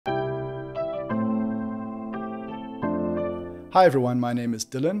Hi everyone, my name is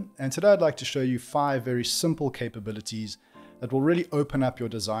Dylan, and today I'd like to show you 5 very simple capabilities that will really open up your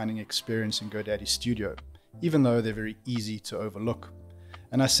designing experience in GoDaddy Studio, even though they're very easy to overlook.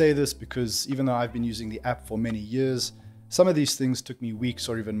 And I say this because even though I've been using the app for many years, some of these things took me weeks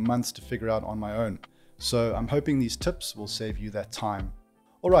or even months to figure out on my own. So I'm hoping these tips will save you that time.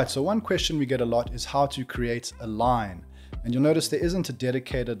 Alright, so one question we get a lot is how to create a line. And you'll notice there isn't a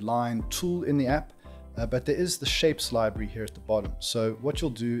dedicated line tool in the app, but there is the shapes library here at the bottom. So what you'll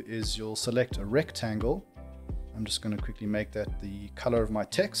do is you'll select a rectangle. I'm just going to quickly make that the color of my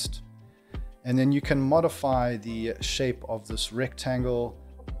text. And then you can modify the shape of this rectangle,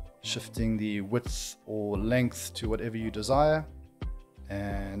 shifting the width or length to whatever you desire.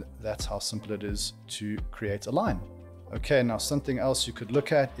 And that's how simple it is to create a line. Okay, now something else you could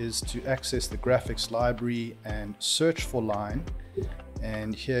look at is to access the graphics library and search for line.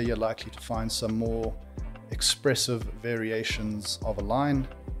 And here you're likely to find some more expressive variations of a line.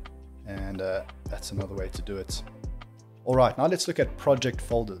 And that's another way to do it. All right, now let's look at project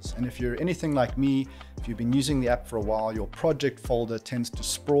folders. And if you're anything like me, if you've been using the app for a while, your project folder tends to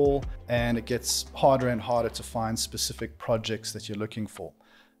sprawl and it gets harder and harder to find specific projects that you're looking for.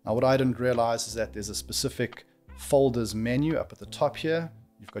 Now, what I didn't realize is that there's a specific folders menu up at the top here.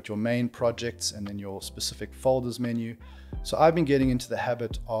 You've got your main projects and then your specific folders menu. So I've been getting into the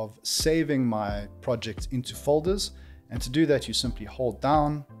habit of saving my projects into folders. And to do that, you simply hold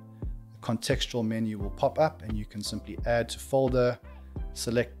down. Contextual menu will pop up and you can simply add to folder,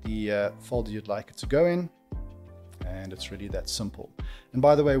 select the folder you'd like it to go in, and it's really that simple. And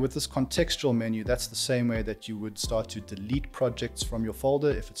by the way, with this contextual menu, that's the same way that you would start to delete projects from your folder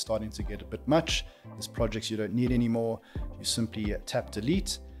if it's starting to get a bit much. There's projects you don't need anymore. You simply tap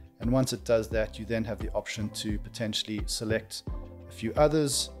delete, and once it does that, you then have the option to potentially select a few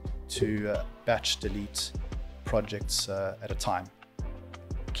others to batch delete projects at a time.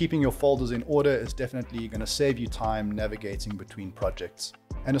 Keeping your folders in order is definitely going to save you time navigating between projects.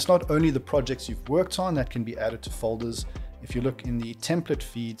 And it's not only the projects you've worked on that can be added to folders. If you look in the template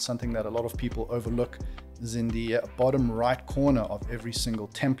feed, something that a lot of people overlook is in the bottom right corner of every single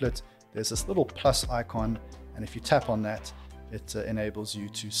template. There's this little plus icon, and if you tap on that, it enables you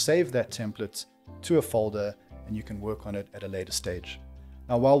to save that template to a folder and you can work on it at a later stage.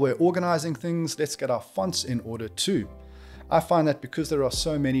 Now, while we're organizing things, let's get our fonts in order too. I find that because there are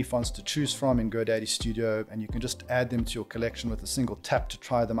so many fonts to choose from in GoDaddy Studio and you can just add them to your collection with a single tap to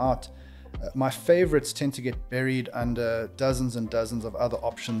try them out, my favorites tend to get buried under dozens and dozens of other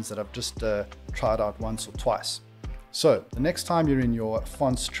options that I've just tried out once or twice. So the next time you're in your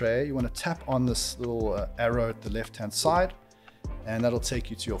fonts tray, you want to tap on this little arrow at the left-hand side, and that'll take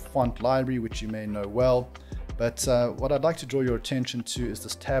you to your font library, which you may know well. But what I'd like to draw your attention to is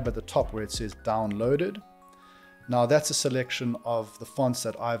this tab at the top where it says downloaded. Now that's a selection of the fonts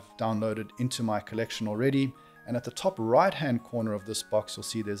that I've downloaded into my collection already. And at the top right-hand corner of this box, you'll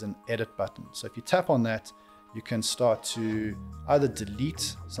see there's an edit button. So if you tap on that, you can start to either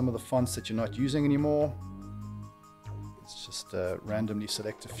delete some of the fonts that you're not using anymore. Let's just randomly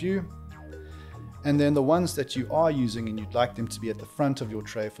select a few. And then the ones that you are using and you'd like them to be at the front of your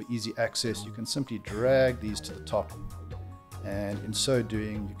tray for easy access, you can simply drag these to the top. And in so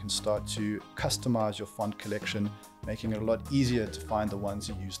doing, you can start to customize your font collection, making it a lot easier to find the ones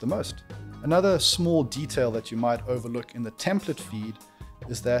you use the most. Another small detail that you might overlook in the template feed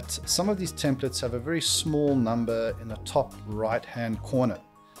is that some of these templates have a very small number in the top right-hand corner,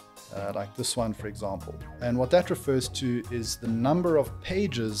 like this one, for example. And what that refers to is the number of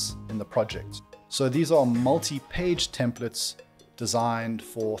pages in the project. So these are multi-page templates designed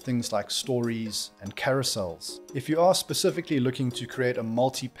for things like stories and carousels. If you are specifically looking to create a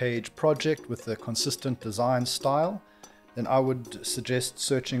multi-page project with a consistent design style, then I would suggest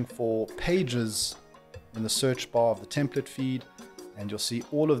searching for pages in the search bar of the template feed, and you'll see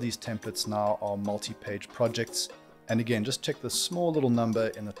all of these templates now are multi-page projects. And again, just check the small little number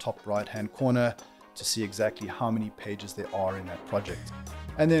in the top right-hand corner to see exactly how many pages there are in that project.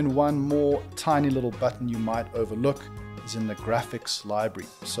 And then one more tiny little button you might overlook is in the graphics library.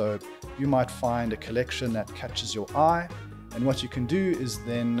 So you might find a collection that catches your eye, and what you can do is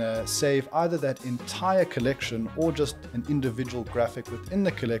then save either that entire collection or just an individual graphic within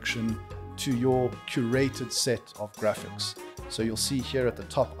the collection to your curated set of graphics. So you'll see here at the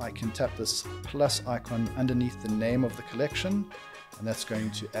top, I can tap this plus icon underneath the name of the collection, and that's going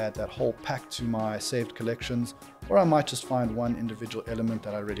to add that whole pack to my saved collections. Or I might just find one individual element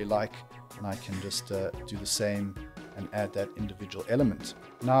that I really like, and I can just do the same and add that individual element.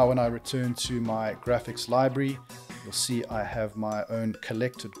 Now when I return to my graphics library, you'll see I have my own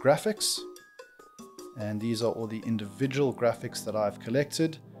collected graphics. And these are all the individual graphics that I've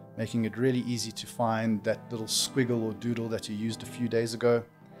collected, making it really easy to find that little squiggle or doodle that you used a few days ago.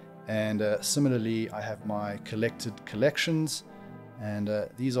 And similarly, I have my collected collections, and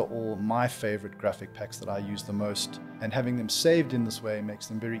these are all my favorite graphic packs that I use the most, and having them saved in this way makes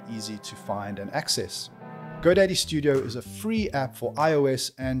them very easy to find and access. GoDaddy Studio is a free app for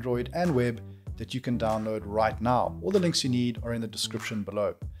iOS, Android, and web that you can download right now. All the links you need are in the description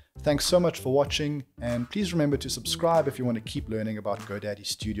below. Thanks so much for watching, and please remember to subscribe if you want to keep learning about GoDaddy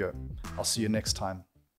Studio. I'll see you next time.